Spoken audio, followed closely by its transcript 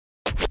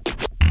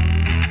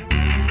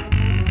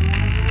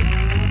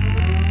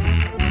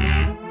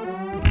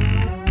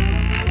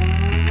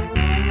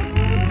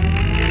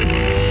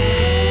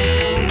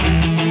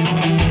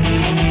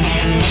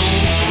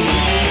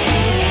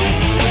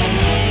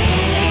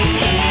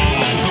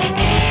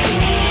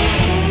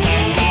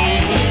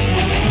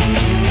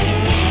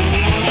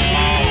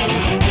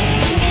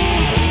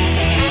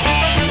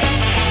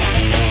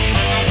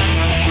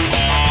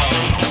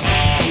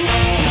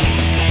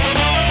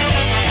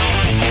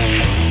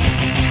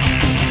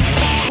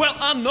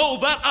know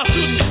that I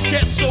shouldn't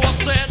get so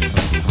upset.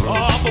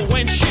 Oh, but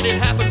when shit it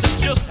happens,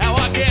 it's just how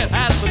I get.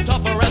 At the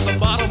top or at the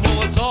bottom,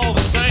 well, it's all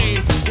the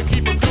same. To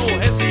keep a cool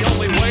head's the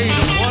only way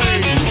to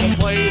play. To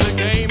play the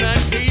game and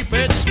keep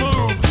it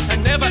smooth,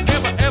 and never,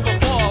 ever, ever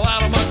fall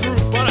out of my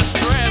groove. But I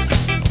stress,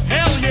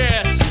 hell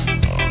yes,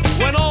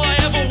 when all I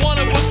ever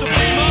wanted was to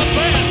be my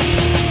best.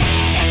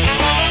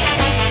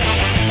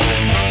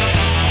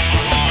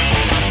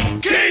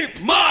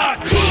 Keep my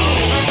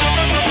cool.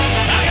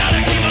 I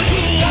gotta keep my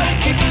cool. Gotta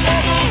keep a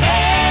level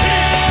head.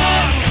 Keep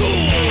my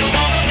cool.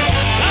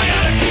 I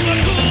gotta keep my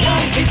cool.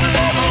 Gotta keep a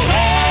level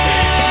head.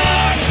 Keep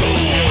my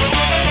cool.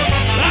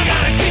 I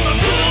gotta keep my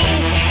cool.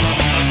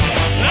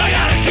 I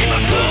gotta keep my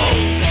cool.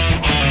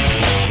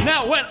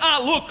 Now when I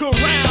look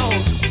around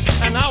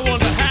and I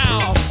wonder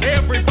how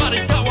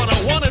everybody's got what I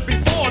wanted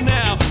before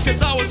now.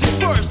 'Cause I was here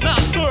first, not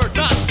third,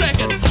 not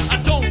second. I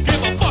don't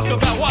give a fuck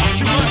about what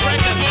you might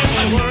reckon.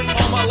 I learned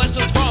all my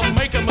lessons from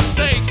making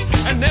mistakes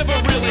and never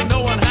really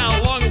knowing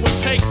how long it would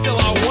take. Still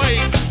I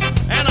wait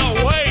and I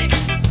wait.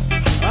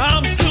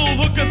 I'm still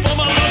looking for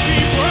my lucky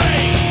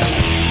break.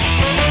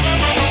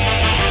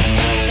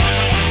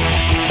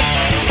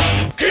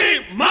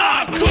 Keep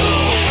my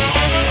cool.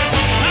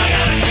 I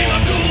gotta keep my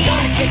cool.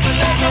 Gotta keep a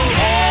level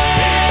head.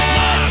 Keep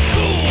my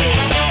cool.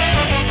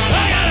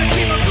 I gotta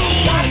keep my cool.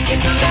 Gotta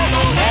keep a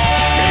level head.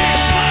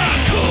 Keep my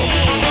cool.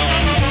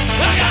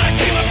 I gotta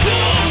keep my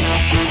cool.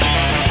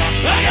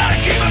 I gotta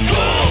keep my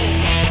cool.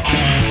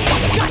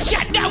 Gosh,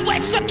 I know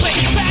it's the big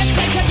bad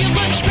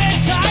fabulous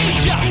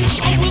fantasia.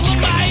 I will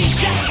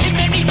amaze ya in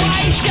many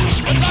ways.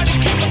 I gotta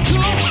keep it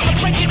cool. I'm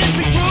breaking it